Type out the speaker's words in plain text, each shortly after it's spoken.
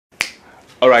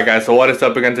Alright guys, so what is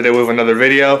up again today with another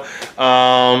video.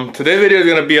 Today's video is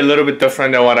going to be a little bit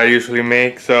different than what I usually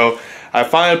make. So I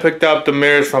finally picked up the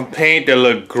mirrors from Paint. They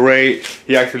look great.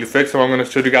 He actually fixed them. I'm going to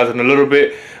show you guys in a little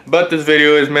bit. But this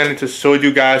video is meant to show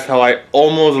you guys how I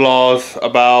almost lost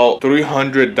about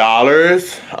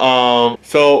 $300.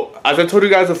 So as I told you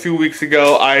guys a few weeks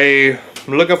ago, I'm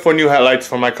looking for new headlights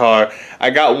for my car.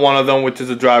 I got one of them, which is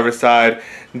the driver's side.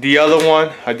 The other one,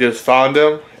 I just found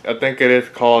them. I think it is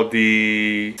called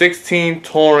the 16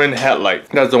 Touring headlight.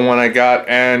 That's the one I got,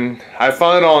 and I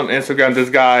found it on Instagram.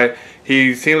 This guy,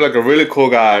 he seems like a really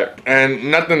cool guy, and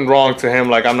nothing wrong to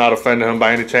him. Like, I'm not offending him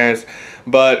by any chance,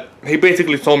 but he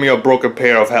basically sold me a broken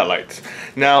pair of headlights.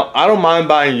 Now, I don't mind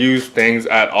buying used things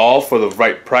at all for the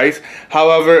right price.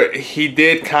 However, he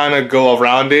did kind of go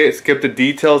around it, skip the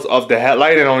details of the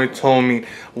headlight, and only told me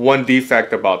one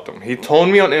defect about them. He told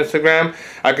me on Instagram,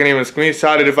 I can even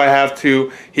screenshot it if I have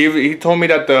to. He told me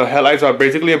that the headlights are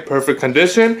basically in perfect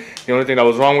condition. The only thing that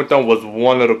was wrong with them was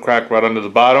one little crack right under the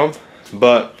bottom.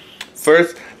 But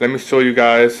first, let me show you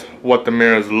guys what the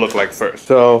mirrors look like first.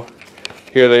 So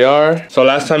here they are. So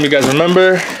last time, you guys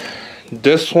remember,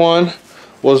 this one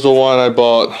was the one I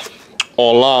bought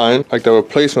online, like the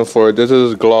replacement for it. This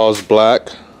is gloss black.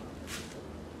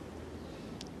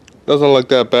 Doesn't look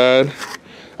that bad.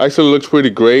 Actually looks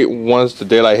pretty great once the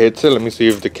daylight hits it. Let me see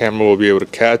if the camera will be able to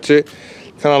catch it.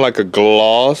 Kind of like a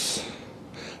gloss,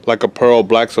 like a pearl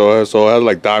black, so it has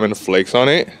like diamond flakes on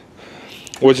it,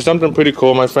 which is something pretty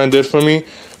cool my friend did for me.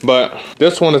 But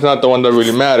this one is not the one that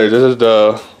really matters. This is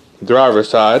the driver's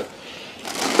side.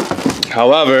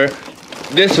 However,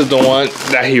 this is the one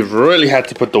that he really had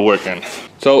to put the work in.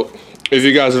 So if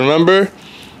you guys remember,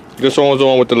 this one was the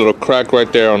one with the little crack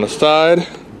right there on the side.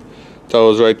 So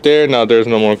it was right there. Now there's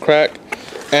no more crack.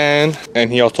 And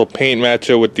he also paint matched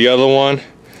it with the other one.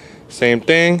 Same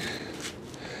thing.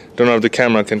 Don't know if the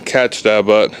camera can catch that,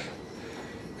 but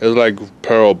it's like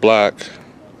pearl black.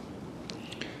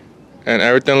 And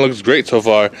everything looks great so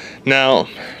far. Now,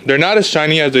 they're not as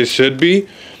shiny as they should be.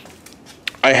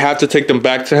 I have to take them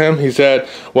back to him. He said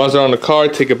once they're on the car,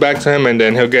 take it back to him, and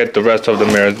then he'll get the rest of the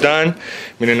mirrors done.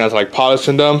 Meaning that's like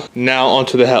polishing them. Now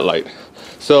onto the headlight.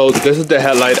 So this is the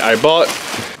headlight I bought.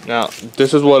 Now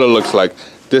this is what it looks like.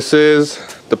 This is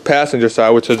the passenger side,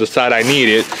 which is the side I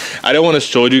needed. I didn't want to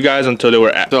show you guys until they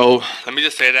were so let me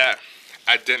just say that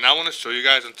I did not want to show you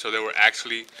guys until they were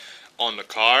actually on the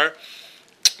car.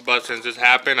 But since this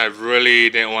happened, I really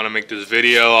didn't want to make this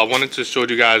video. I wanted to show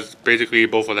you guys basically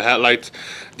both of the headlights.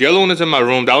 The other one is in my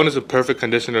room. That one is in perfect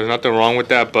condition. There's nothing wrong with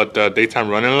that, but the daytime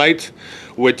running lights,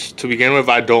 which to begin with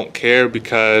I don't care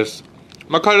because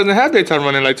my car doesn't have daytime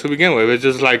running lights to begin with. It's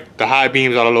just like the high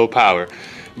beams on a low power.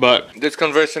 But this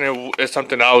conversion is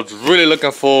something I was really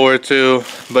looking forward to.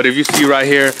 But if you see right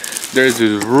here, there's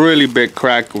this really big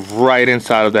crack right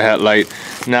inside of the headlight.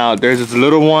 Now there's this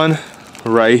little one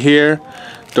right here.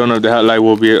 Don't know if the headlight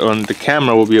will be on the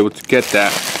camera will be able to get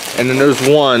that. And then there's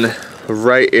one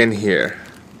right in here.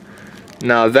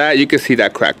 Now that you can see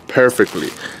that crack perfectly.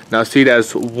 Now see,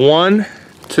 that's 1,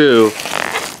 2.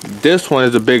 This one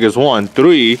is the biggest one,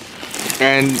 3.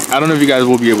 And I don't know if you guys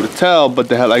will be able to tell, but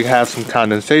the headlight has some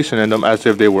condensation in them as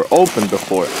if they were open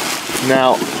before.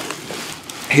 Now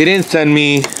he didn't send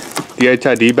me the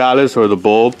HID ballast or the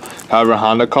bulb, however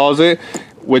Honda calls it,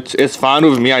 which is fine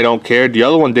with me. I don't care. The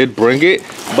other one did bring it,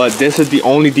 but this is the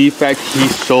only defect he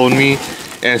showed me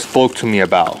and spoke to me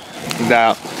about.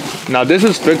 Now this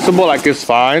is fixable. Like, it's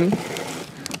fine.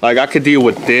 Like, I could deal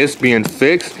with this being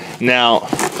fixed. Now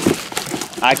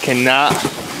I cannot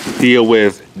deal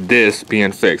with this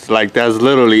being fixed. Like, that's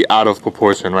literally out of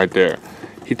proportion right there.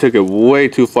 He took it way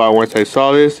too far once I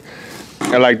saw this.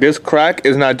 And like, this crack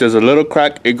is not just a little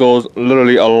crack, it goes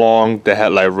literally along the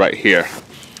headlight right here.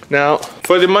 Now,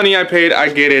 for the money I paid,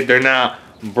 I get it. They're not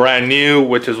brand new,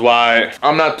 which is why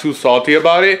I'm not too salty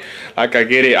about it. Like, I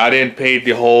get it. I didn't pay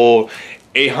the whole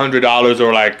 $800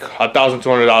 or like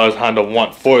 $1,200 Honda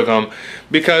want for them,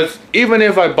 because even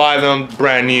if I buy them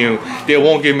brand new, they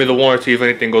won't give me the warranty if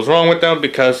anything goes wrong with them,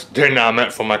 because they're not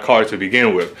meant for my car to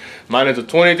begin with. Mine is a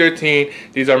 2013.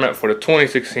 These are meant for the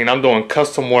 2016. I'm doing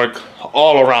custom work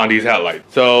all around these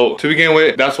headlights. So to begin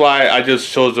with, that's why I just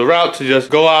chose the route to just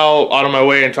go out of my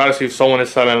way and try to see if someone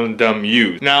is selling them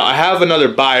used. Now I have another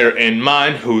buyer in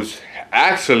mind who's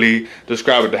actually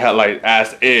describing the headlight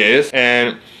as is,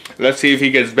 and let's see if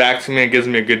he gets back to me and gives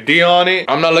me a good deal on it.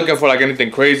 I'm not looking for like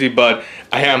anything crazy, but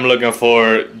I am looking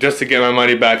for just to get my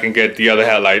money back and get the other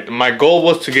headlight. My goal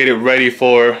was to get it ready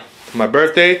for my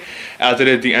birthday, as it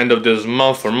is the end of this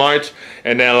month for March,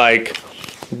 and then like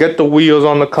get the wheels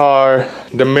on the car,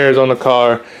 the mirrors on the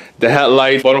car, the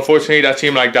headlight. But unfortunately, that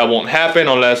seemed like that won't happen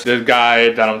unless this guy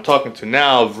that I'm talking to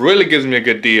now really gives me a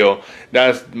good deal.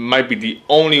 That might be the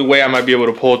only way I might be able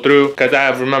to pull through, because I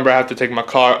have to take my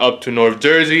car up to North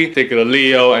Jersey, take it to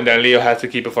Leo, and then Leo has to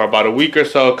keep it for about a week or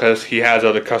so because he has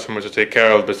other customers to take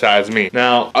care of besides me.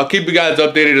 Now, I'll keep you guys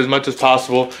updated as much as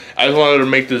possible. I just wanted to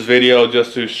make this video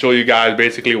just to show you guys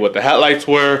basically what the headlights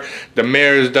were, the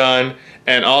mirror is done,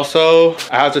 and also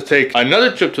I have to take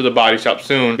another trip to the body shop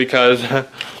soon because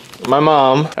my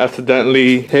mom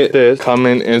accidentally hit this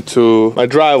coming into my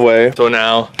driveway. So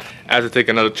now I have to take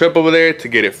another trip over there to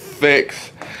get it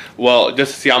fixed. Well,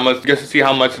 just to see how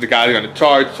much the guy's gonna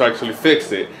charge to actually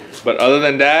fix it. But other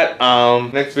than that,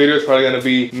 next video is probably gonna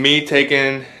be me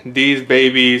taking these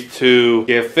babies to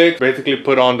get fixed. Basically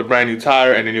put on the brand new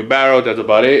tire and the new barrel. That's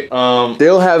about it.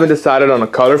 Still haven't decided on a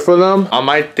color for them. I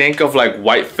might think of like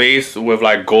white face with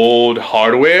like gold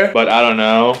hardware, but I don't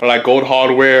know. Or like gold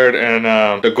hardware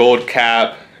and the gold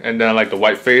cap and then like the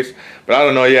white face. But I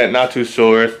don't know yet, not too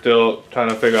sure. Still trying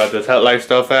to figure out this headlight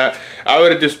stuff at. I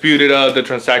already disputed the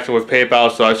transaction with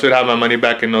PayPal, so I should have my money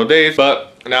back in no days. But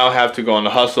now I have to go on the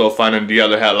hustle of finding the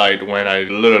other headlight when I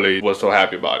literally was so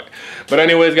happy about it. But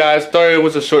anyways, guys, sorry it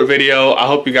was a short video. I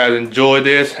hope you guys enjoyed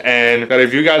this, and that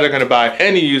if you guys are gonna buy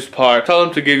any used part, tell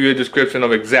them to give you a description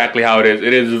of exactly how it is.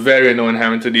 It is very annoying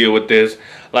having to deal with this.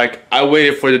 Like, I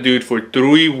waited for the dude for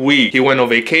 3 weeks. He went on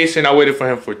vacation. I waited for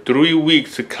him for 3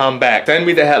 weeks to come back, send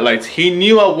me the headlights. He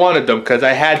knew I wanted them because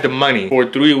I had the money for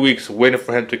 3 weeks waiting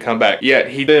for him to come back. Yet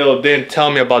he still didn't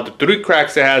tell me about the 3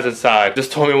 cracks it has inside.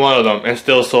 Just told me one of them and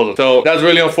still sold them. So that's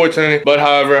really unfortunate. But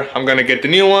however, I'm gonna get the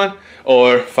new one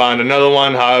or find another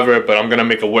one. However, but I'm gonna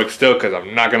make it work still because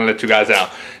I'm not gonna let you guys out.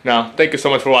 Now, thank you so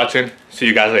much for watching. See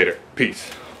you guys later. Peace.